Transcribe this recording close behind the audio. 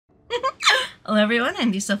Hello everyone,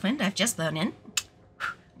 I'm Wind. I've just flown in.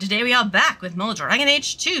 Today we are back with more Dragon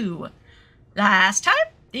Age 2. Last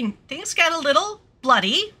time, things got a little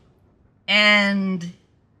bloody. And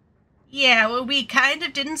yeah, well, we kind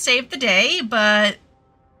of didn't save the day, but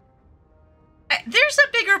there's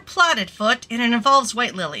a bigger plot at foot, and it involves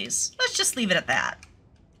white lilies. Let's just leave it at that.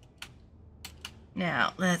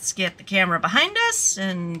 Now, let's get the camera behind us,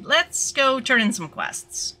 and let's go turn in some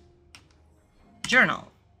quests. Journal.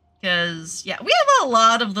 Because, yeah, we have a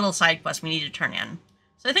lot of little side quests we need to turn in.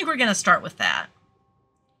 So I think we're going to start with that.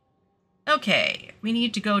 Okay, we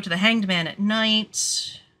need to go to the Hanged Man at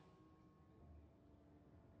night.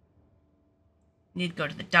 Need to go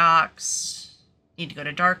to the docks. Need to go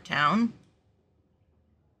to Darktown.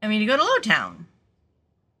 And we need to go to Lowtown.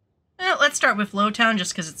 Well, let's start with Lowtown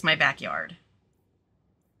just because it's my backyard.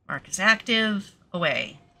 Mark is active.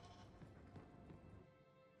 Away.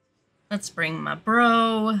 Let's bring my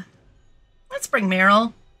bro. Let's bring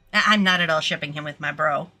Meryl. I'm not at all shipping him with my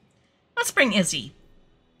bro. Let's bring Izzy.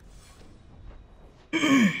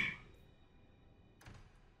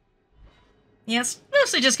 Yes,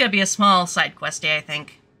 mostly just gonna be a small side quest day, I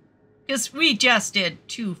think. Because we just did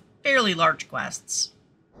 2 fairly large quests.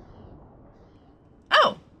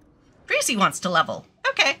 Oh! Tracy wants to level.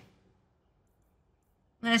 Okay.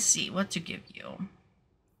 Let's see what to give you.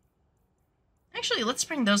 Actually, let's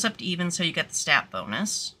bring those up to even so you get the stat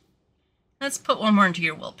bonus. Let's put 1 more into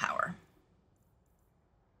your willpower.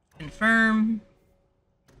 Confirm.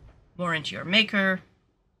 More into your maker.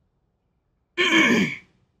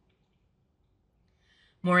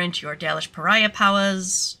 More into your Dalish Pariah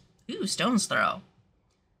powers. Ooh, Stone's Throw.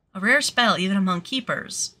 A rare spell even among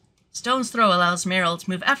keepers. Stone's Throw allows Meryl to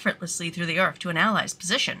move effortlessly through the earth to an ally's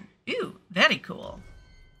position. Ooh, very cool.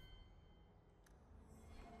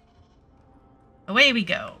 Away we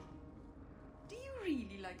go. Do you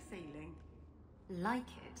really like sailing? Like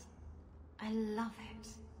it? I love it.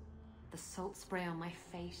 The salt spray on my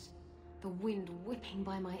face, the wind whipping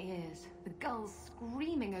by my ears, the gulls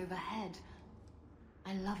screaming overhead.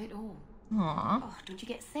 I love it all. Aww. Oh, don't you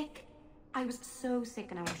get sick? I was so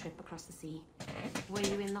sick on our trip across the sea. Were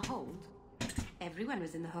you in the hold? Everyone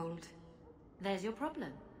was in the hold. There's your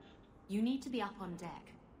problem. You need to be up on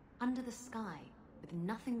deck, under the sky, with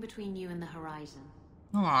nothing between you and the horizon.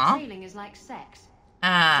 Aww. Sailing is like sex.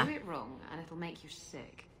 Ah. Do it wrong and it'll make you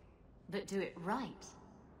sick. But do it right,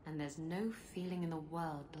 and there's no feeling in the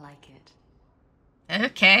world like it.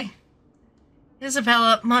 Okay.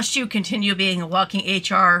 Isabella, must you continue being a walking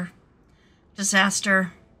HR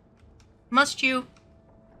disaster? Must you?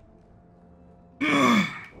 Hey,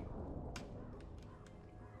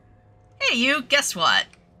 you, guess what?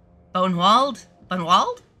 Bonewald?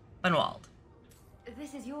 Bunwald? Bunwald.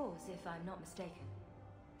 This is yours, if I'm not mistaken.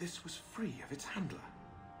 This was free of its handler.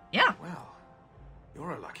 Yeah. Well,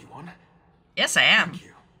 you're a lucky one. Yes, I am. Thank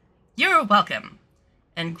you. You're welcome.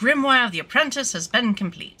 And Grimoire of the Apprentice has been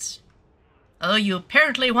complete. Oh, you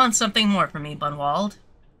apparently want something more from me, Bunwald.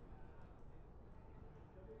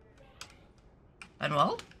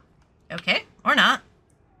 Bunwald? Okay, or not.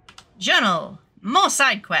 Journal. More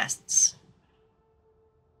side quests.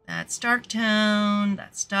 That's Darktown.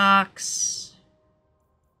 That's Docks.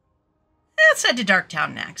 Let's head to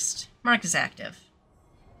Darktown next. Mark is active.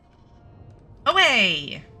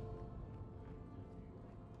 Away!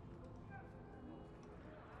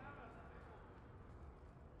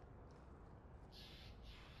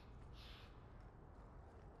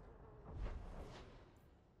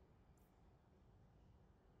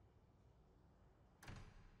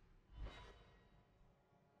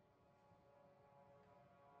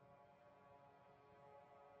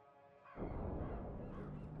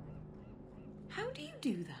 How do you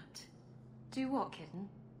do that? Do what, kitten?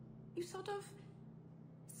 You sort of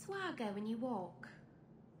swagger when you walk.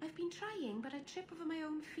 I've been trying, but I trip over my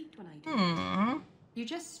own feet when I do it. You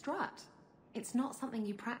just strut. It's not something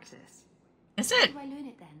you practice. Is How it? do I learn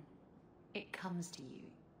it then? It comes to you,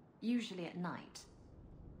 usually at night.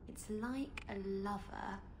 It's like a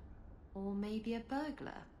lover, or maybe a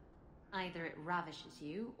burglar. Either it ravishes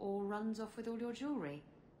you, or runs off with all your jewelry,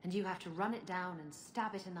 and you have to run it down and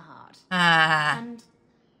stab it in the heart. And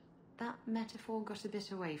that metaphor got a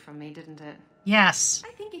bit away from me, didn't it? Yes. I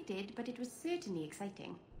think it did, but it was certainly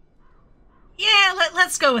exciting. Yeah,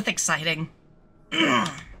 let's go with exciting. Okay.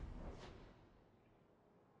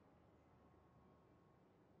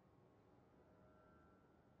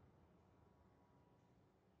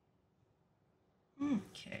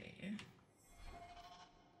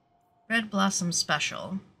 Red Blossom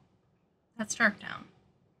Special. That's Darktown.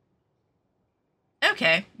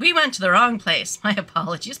 Okay, we went to the wrong place. My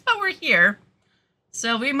apologies, but we're here.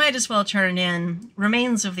 So we might as well turn in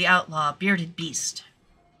Remains of the Outlaw, Bearded Beast.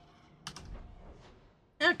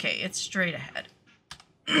 Okay, it's straight ahead.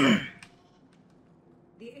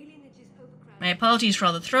 My apologies for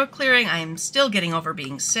all the throat clearing. I am still getting over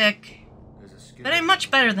being sick. But I'm much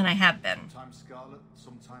better than I have been. Sometimes scarlet,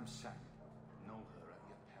 sometimes sack. Know her at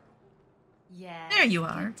your peril. Yeah. There you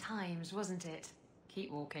are. Good times, wasn't it?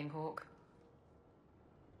 Keep walking, Hawke.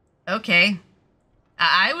 Okay.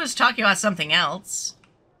 I was talking about something else.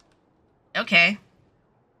 Okay.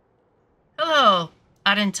 Hello,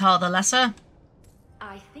 Arental the Lesser.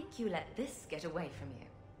 I think you let this get away from you.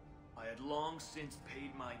 I had long since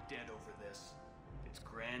paid my debt over this. It's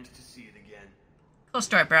grand to see it again. Cool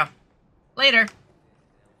story, bro. Later.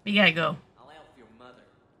 We gotta go. I'll help your mother.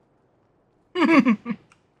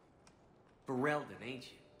 Ferelden, ain't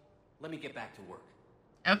you? Let me get back to work.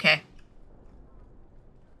 Okay.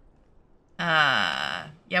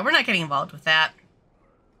 Yeah, we're not getting involved with that.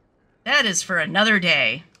 That is for another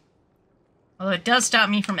day. Although it does stop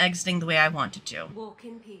me from exiting the way I wanted to. Walk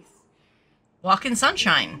in peace. Walk in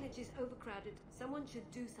sunshine. The village is overcrowded. Someone should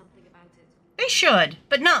do something about it. They should,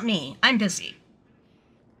 but not me. I'm busy.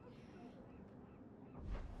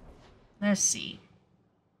 Let's see.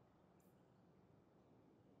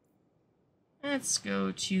 Let's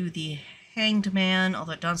go to the Hanged Man,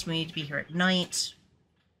 although it does need to be here at night.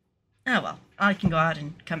 Oh well, I can go out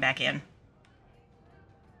and come back in.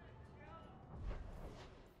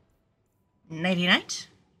 Nighty night.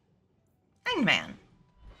 Hanged Man.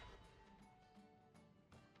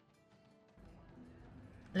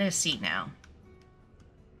 Let's see now.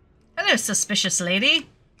 Hello, suspicious lady.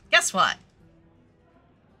 Guess what?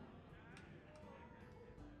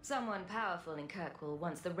 Someone powerful in Kirkwall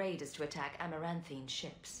wants the raiders to attack Amaranthine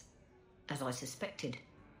ships. As I suspected.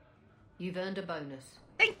 You've earned a bonus.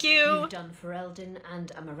 Thank you. You've done Ferelden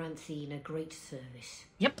and Amaranthine a great service.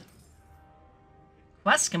 Yep.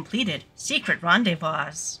 Quest completed. Secret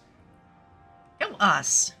rendezvous. Go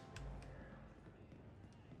us.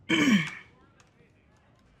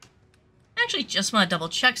 Actually, just want to double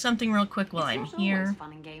check something real quick while I'm It's not here. always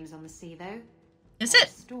fun and games on the sea, though. Is There are it?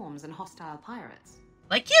 storms and hostile pirates.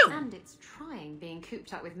 Like you. And it's trying being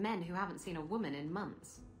cooped up with men who haven't seen a woman in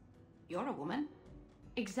months. You're a woman.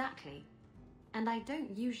 Exactly. And I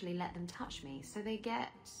don't usually let them touch me, so they get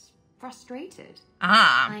frustrated.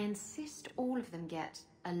 Ah. I insist all of them get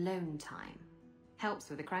alone time. Helps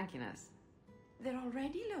with the crankiness. They're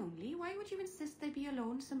already lonely. Why would you insist they be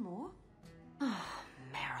alone some more? Oh,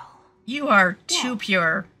 Meryl. You are too What?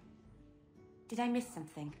 pure. Did I miss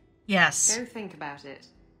something? Yes. Go think about it.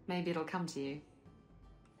 Maybe it'll come to you.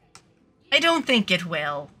 I don't think it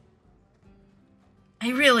will. I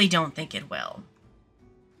really don't think it will.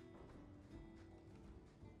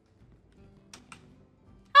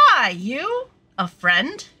 Hi, you? A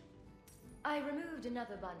friend? I removed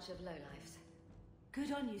another bunch of lowlifes.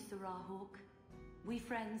 Good on you, Sarah Hawke. We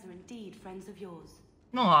friends are indeed friends of yours.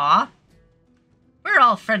 Aw. We're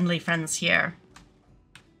all friendly friends here.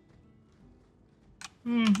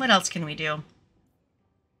 What else can we do?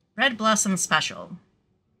 Red Blossom Special.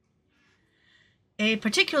 A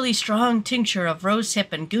particularly strong tincture of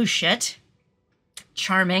rosehip and goose shit.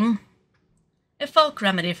 Charming. A folk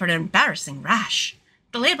remedy for an embarrassing rash.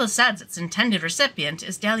 The label says its intended recipient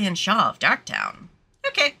is Dalian Shaw of Darktown.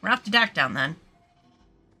 Okay, we're off to Darktown then.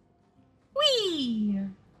 Whee!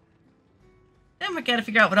 Then we gotta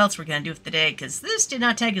figure out what else we're gonna do with the day, because this did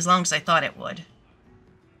not take as long as I thought it would.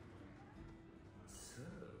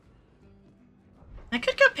 I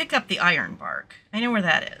could go pick up the iron bark. I know where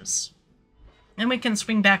that is. Then we can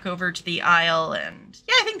swing back over to the Isle, and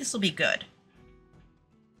yeah, I think this will be good.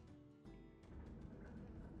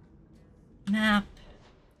 Map.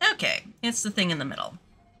 Okay, it's the thing in the middle.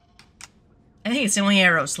 I think it's the only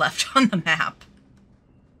arrows left on the map.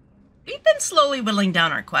 We've been slowly whittling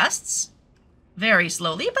down our quests. Very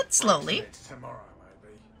slowly, but slowly. Tomorrow,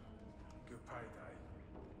 maybe. Good payday.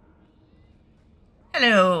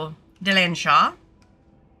 Hello, Dalian Shaw.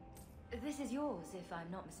 This is yours, if I'm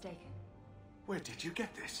not mistaken. Where did you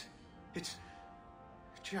get this? It's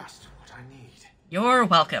just what I need. You're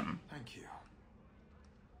welcome. Thank you.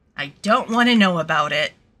 I don't want to know about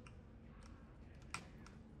it.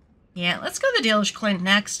 Yeah, let's go to Dalish Clint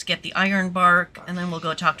next, get the iron bark, and then we'll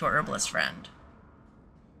go talk to our herbalist friend.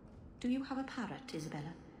 Do you have a parrot,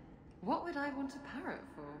 Isabella? What would I want a parrot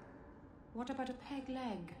for? What about a peg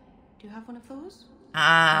leg? Do you have one of those?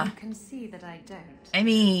 You can see that I don't. I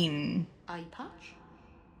mean... Eye patch?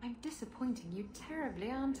 I'm disappointing you terribly,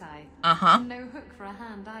 aren't I? Uh-huh. No hook for a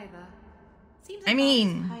hand either. Seems I like mean-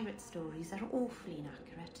 all these pirate stories are awfully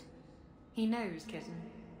inaccurate. He knows, kitten.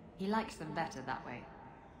 He likes them better that way.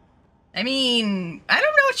 I mean, I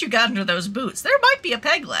don't know what you got under those boots. There might be a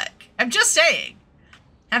peg leg. I'm just saying.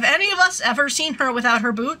 Have any of us ever seen her without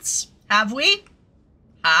her boots? Have we?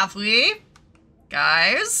 Have we?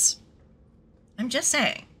 Guys? I'm just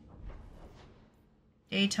saying.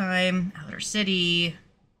 Daytime, Outer City,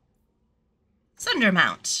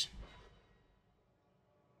 Sundermount.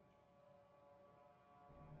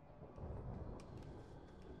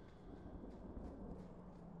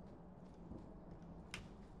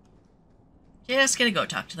 Just gonna go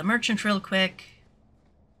talk to the merchant real quick.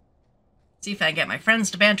 See if I can get my friends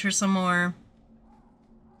to banter some more.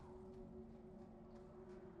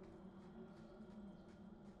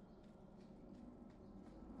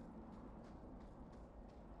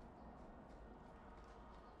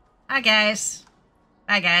 Hi, guys.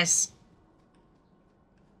 Bye, guys.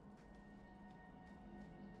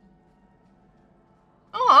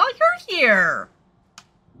 Aw, you're here.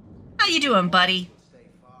 How you doing, buddy?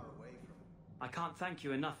 I can't thank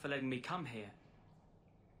you enough for letting me come here.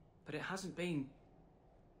 But it hasn't been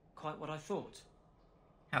quite what I thought.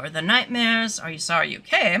 How are the nightmares? Are you sorry you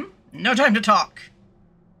came? No time to talk.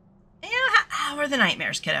 Yeah, how are the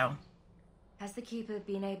nightmares, kiddo? Has the Keeper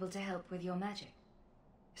been able to help with your magic?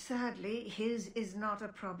 Sadly, his is not a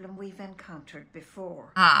problem we've encountered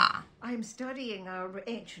before. Ah. I'm studying our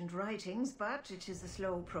ancient writings, but it is a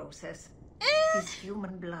slow process. His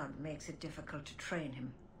human blood makes it difficult to train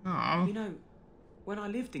him. Oh. You know, when I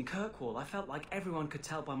lived in Kirkwall, I felt like everyone could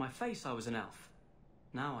tell by my face I was an elf.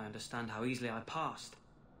 Now I understand how easily I passed.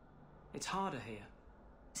 It's harder here.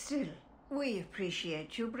 Still, we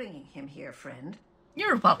appreciate you bringing him here, friend.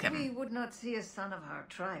 You're welcome. We would not see a son of our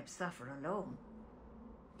tribe suffer alone.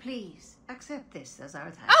 Please, accept this as our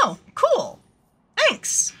thanks. Oh, cool.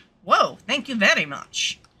 Thanks. Whoa, thank you very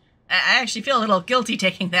much. I actually feel a little guilty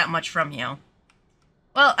taking that much from you.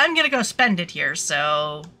 Well, I'm gonna go spend it here,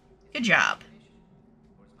 so good job.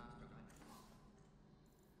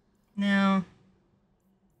 No.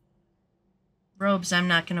 Robes I'm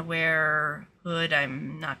not gonna wear. Hood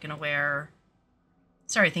I'm not gonna wear.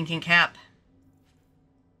 Sorry, thinking cap.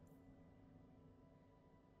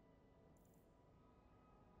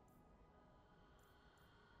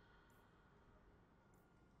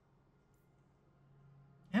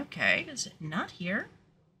 Okay, is it not here?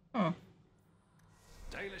 Oh.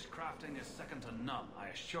 Dalish crafting is second to none, I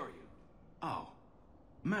assure you. Oh,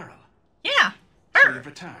 Meryl. Yeah, So her. you've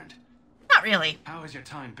returned. Not really. How has your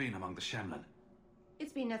time been among the Shemlin?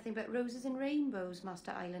 It's been nothing but roses and rainbows,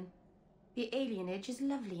 Master Island. The alienage is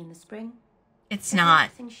lovely in the spring. It's The not.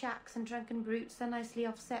 relaxing shacks and drunken brutes are nicely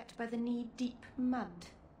offset by the knee-deep mud.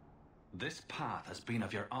 This path has been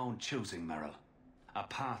of your own choosing, Meryl. A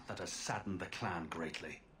path that has saddened the clan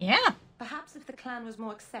greatly. Yeah. Perhaps if the clan was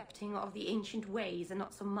more accepting of the ancient ways and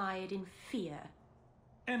not so mired in fear.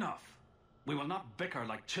 Enough. We will not bicker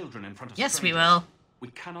like children in front of Yes, we strangers. will. We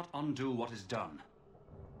cannot undo what is done.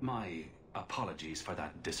 My apologies for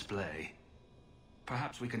that display.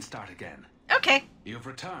 Perhaps we can start again. Okay. You've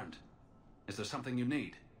returned. Is there something you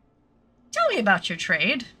need? Tell me about your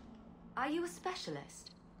trade. Are you a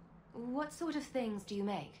specialist? What sort of things do you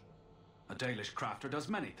make? A Dalish crafter does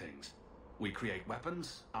many things. We create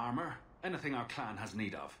weapons, armor, anything our clan has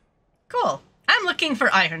need of. Cool. I'm looking for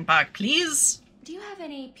ironbark, please. Do you have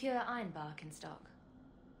any pure ironbark in stock?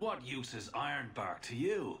 What use is ironbark to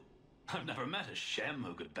you? I've never met a Shem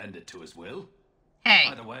who could bend it to his will. Hey.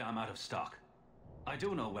 Either way, I'm out of stock. I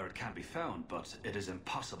do know where it can be found, but it is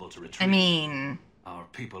impossible to retrieve. I mean... Our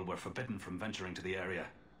people were forbidden from venturing to the area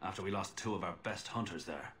after we lost 2 of our best hunters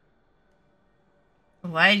there.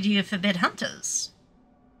 Why do you forbid hunters?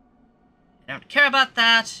 I don't care about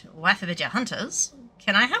that. Why forbid your hunters?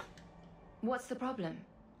 Can I help? What's the problem?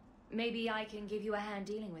 Maybe I can give you a hand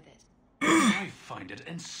dealing with it. I find it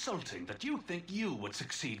insulting that you think you would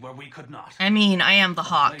succeed where we could not. I mean, I am the The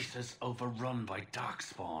Hawke. place is overrun by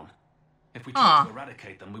darkspawn. If we Aw. tried to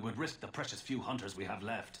eradicate them, we would risk the precious few hunters we have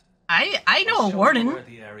left. I know I'll a show you warden. where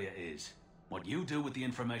the area is. What you do with the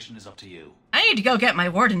information is up to you. I need to go get my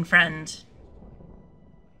warden friend.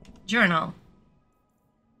 Journal.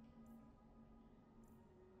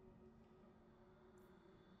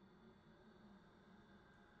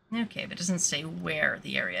 Okay, but it doesn't say where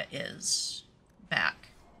the area is. Back.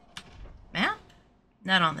 Map?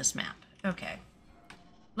 Not on this map. Okay.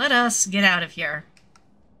 Let us get out of here.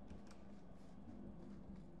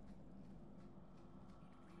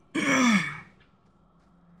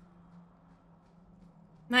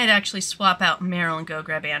 Might actually swap out Meryl and go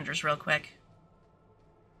grab Anders real quick.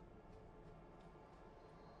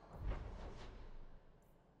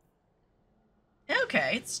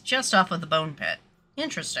 Okay, it's just off of the bone pit.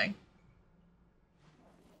 Interesting.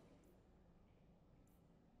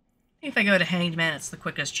 If I go to Hanged Man, it's the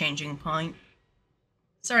quickest changing point.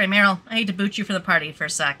 Sorry, Meryl. I need to boot you for the party for a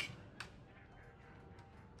sec.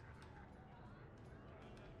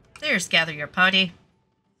 There's gather your party.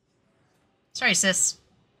 Sorry, sis.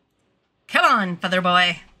 Come on, feather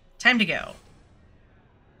boy. Time to go.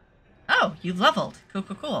 Oh, you leveled. Cool,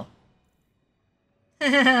 cool, cool.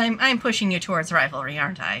 I'm pushing you towards rivalry,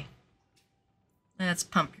 aren't I? Let's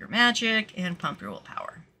pump your magic and pump your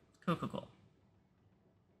willpower. Cool, cool, cool.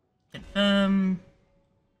 Confirm.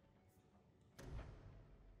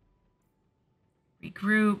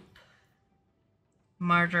 Regroup.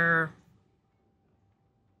 Martyr.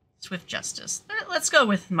 Swift Justice. Let's go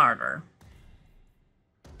with Martyr.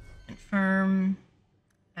 Confirm.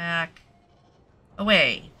 Back.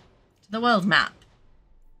 Away. To the world map.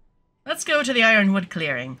 Let's go to the Ironwood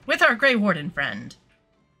clearing with our Grey Warden friend.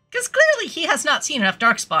 Because clearly he has not seen enough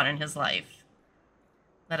Darkspawn in his life.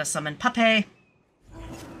 Let us summon Puppy.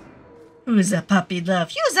 Who's a puppy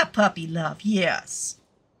love? Who's a puppy love? Yes.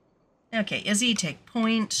 Okay, Izzy, take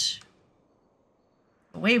point.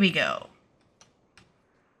 Away we go.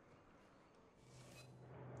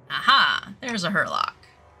 Aha! There's a Hurlock.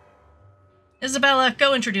 Isabella,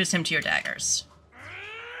 go introduce him to your daggers.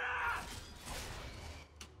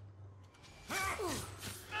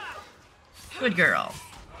 Good girl.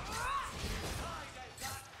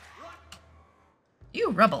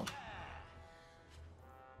 You rubble.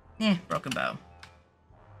 Broken bow.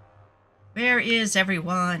 Where is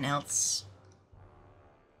everyone else?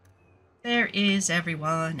 There is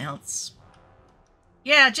everyone else.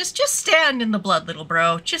 Yeah, just stand in the blood, little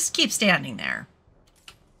bro. Just keep standing there.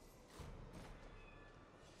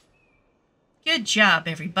 Good job,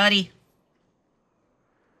 everybody.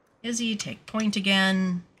 Izzy, take point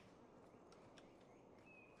again.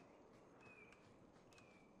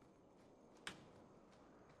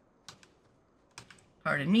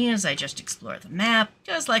 Pardon me as I just explore the map,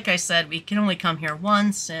 because like I said, we can only come here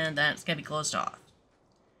once, and then it's going to be closed off.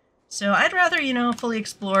 So I'd rather, you know, fully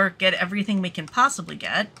explore, get everything we can possibly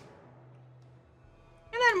get,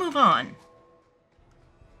 and then move on.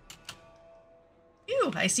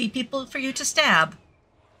 Ew, I see people for you to stab.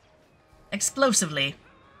 Explosively.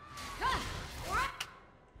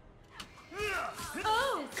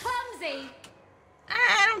 Oh, clumsy!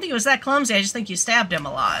 I don't think it was that clumsy, I just think you stabbed him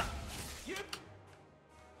a lot.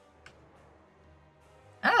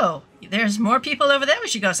 Oh, there's more people over there we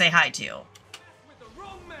should go say hi to.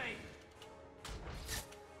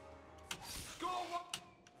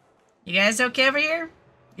 You guys okay over here?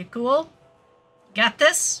 You cool? Got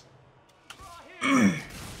this?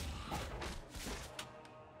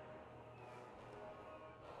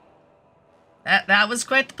 That was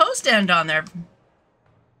quite the post end on there.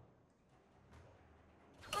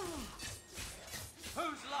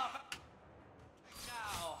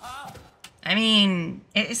 I mean,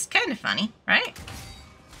 it's kind of funny, right?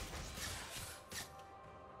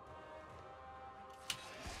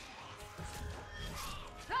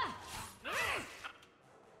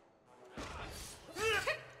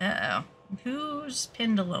 Uh-oh. Who's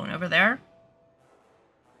pinned alone over there?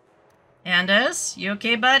 Anders, you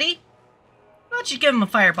okay, buddy? Why don't you give him a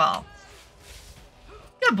fireball?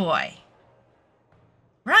 Good boy.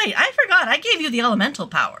 Right, I forgot. I gave you the elemental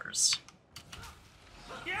powers.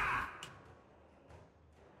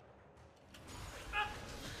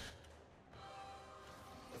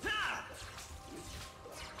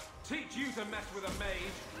 Teach you to mess with a mage.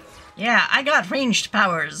 Yeah, I got ranged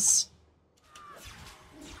powers.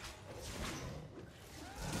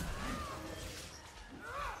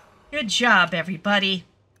 Good job, everybody.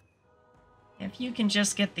 If you can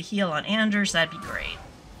just get the heal on Anders, that'd be great.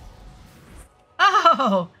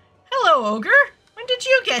 Oh! Hello, Ogre! When did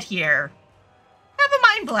you get here? Have a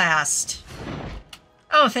mind blast!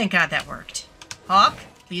 Oh, thank God that worked. Hawke,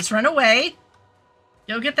 please run away.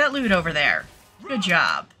 Go get that loot over there. Good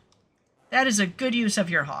job. That is a good use of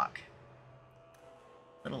your Hawke.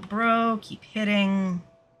 Little bro, keep hitting.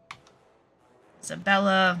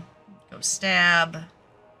 Isabella, go stab.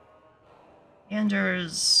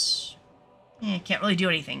 Anders... can't really do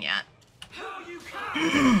anything yet.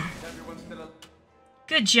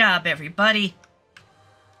 Good job, everybody.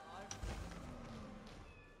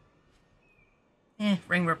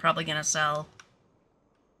 Ring we're probably gonna sell.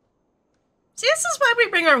 See, this is why we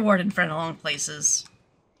bring our warden friend along places.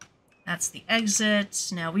 That's the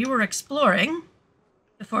exit. Now, we were exploring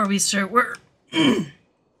before we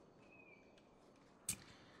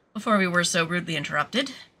before we were so rudely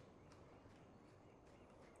interrupted.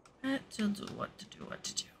 What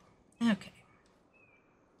to do. Okay.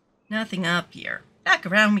 Nothing up here. Back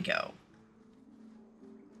around we go.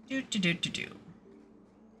 Do.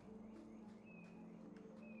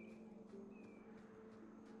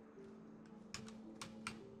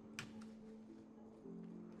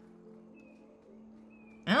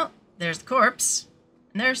 Well, there's the corpse,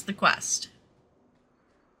 and there's the quest.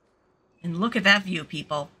 And look at that view,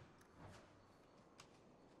 people.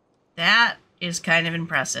 That is kind of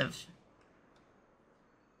impressive.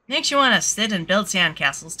 Makes you want to sit and build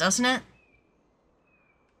sandcastles, doesn't it?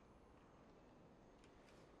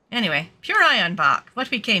 Anyway, pure ion Hawke,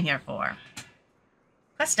 what we came here for.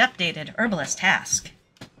 Quest updated, herbalist task.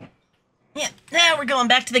 Yeah, now we're going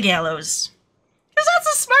back to the gallows. Because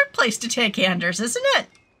that's a smart place to take Anders, isn't it?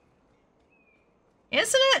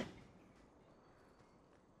 Isn't it?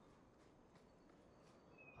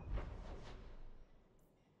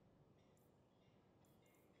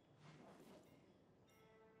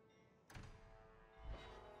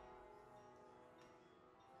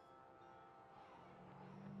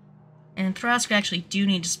 And Thrask we actually do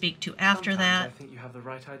need to speak to after that. I think you have the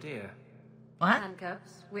right idea. What?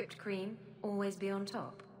 Handcuffs, whipped cream, always be on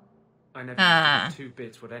top. I never used to give 2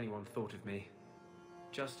 bits what anyone thought of me.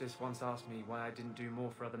 Justice once asked me why I didn't do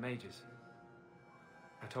more for other mages.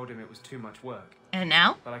 I told him it was too much work. And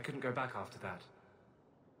now? But I couldn't go back after that.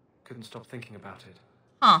 Couldn't stop thinking about it.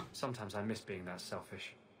 Huh. Sometimes I miss being that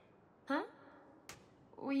selfish. Huh?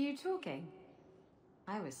 Were you talking?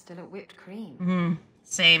 I was still at whipped cream. Mm-hmm.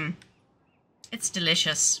 Same. It's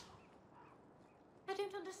delicious. I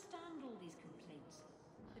don't understand all these complaints.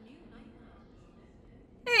 The new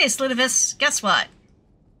Hey, Slidivus, guess what?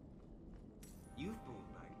 You've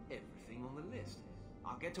brought back everything on the list.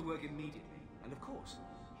 I'll get to work immediately. And of course,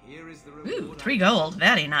 here is the reward. Ooh, 3 gold.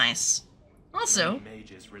 Very nice. Also, many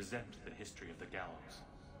mages resent the history of the gallows.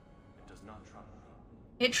 It does not trouble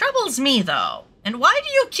me. It troubles me, though. And why do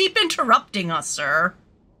you keep interrupting us, sir?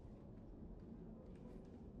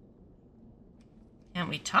 Can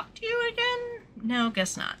we talk to you again? No,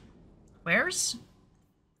 guess not. Wares?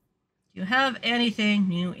 Do you have anything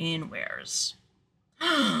new in wares?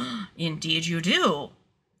 Indeed you do.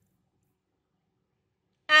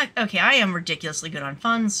 Okay, I am ridiculously good on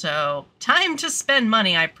funds, so time to spend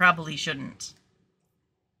money I probably shouldn't.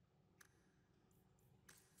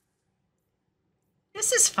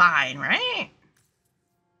 This is fine, right?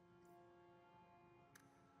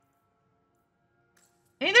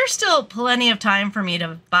 I mean, there's still plenty of time for me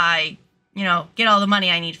to buy, you know, get all the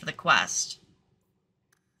money I need for the quest.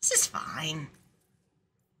 This is fine.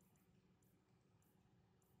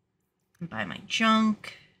 Buy my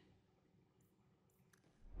junk.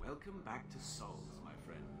 Welcome back to Souls, my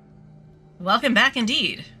friend. Welcome back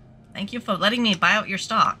indeed. Thank you for letting me buy out your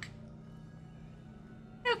stock.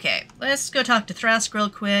 Okay, let's go talk to Thrask real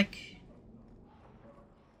quick.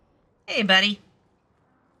 Hey, buddy.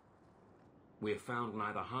 We have found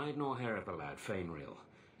neither hide nor hair of the lad, Fainreal.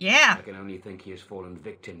 Yeah. I can only think he has fallen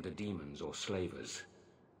victim to demons or slavers.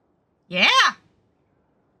 Yeah.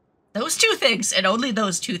 Those 2 things, and only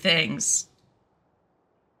those 2 things.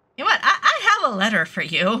 You know what? I have a letter for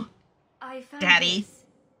you. I found Daddy. This.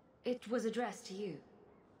 It was addressed to you.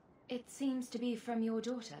 It seems to be from your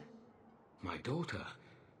daughter. My daughter?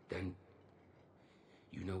 Then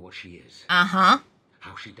you know what she is. Uh-huh.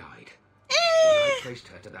 How she died. When I traced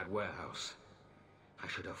her to that warehouse, I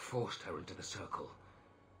should have forced her into the circle.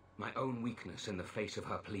 My own weakness in the face of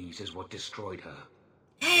her pleas is what destroyed her.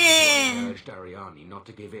 I urged Ariani not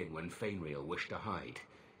to give in when Fainreal wished to hide.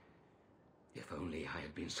 If only I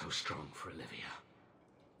had been so strong for Olivia.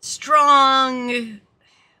 Strong.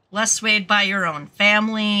 Less swayed by your own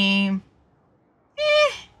family.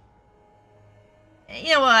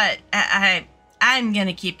 You know what? I'm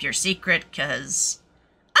gonna keep your secret, because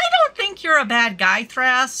I don't think you're a bad guy,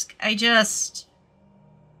 Thrask. I just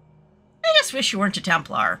wish you weren't a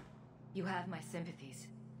Templar. You have my sympathies.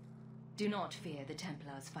 Do not fear the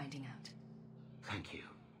Templars finding out. Thank you.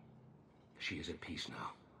 She is at peace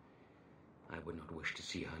now. I would not wish to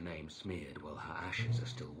see her name smeared while her ashes are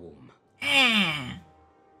still warm.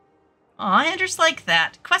 Aw, Anders like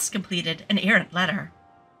that. Quest completed. An errant letter.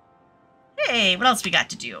 Hey, what else we got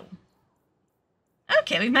to do?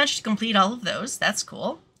 Okay, we managed to complete all of those. That's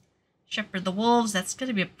cool. Shepherd the Wolves. That's going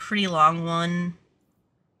to be a pretty long one.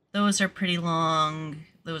 Those are pretty long.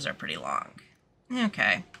 Those are pretty long.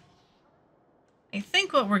 Okay. I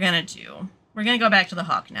think what we're going to do, we're going to go back to the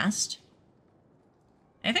Hawke Nest.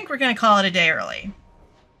 I think we're going to call it a day early.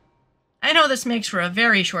 I know this makes for a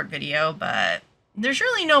very short video, but there's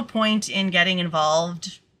really no point in getting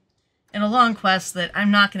involved in a long quest that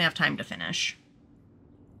I'm not going to have time to finish.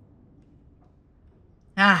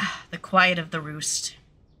 Ah, the quiet of the roost.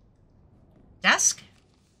 Desk?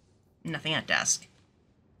 Nothing at desk.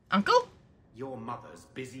 Uncle? Your mother's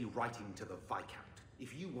busy writing to the Viscount.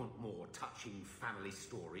 If you want more touching family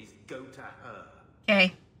stories, go to her.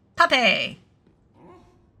 Okay. Puppy!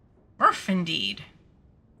 Murph, indeed.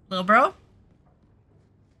 Little bro?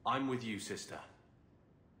 I'm with you, sister.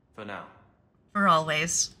 For now. For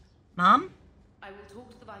always. Mom? I will talk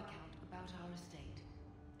to the Viscount about our estate.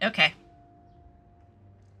 Okay.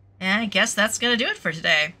 And I guess that's gonna do it for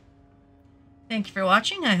today. Thank you for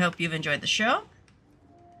watching. I hope you've enjoyed the show.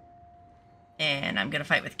 And I'm gonna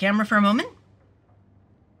fight with camera for a moment.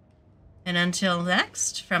 And until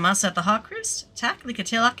next, from us at the Hawke Roost, Tak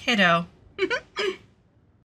Likatilak Hedo.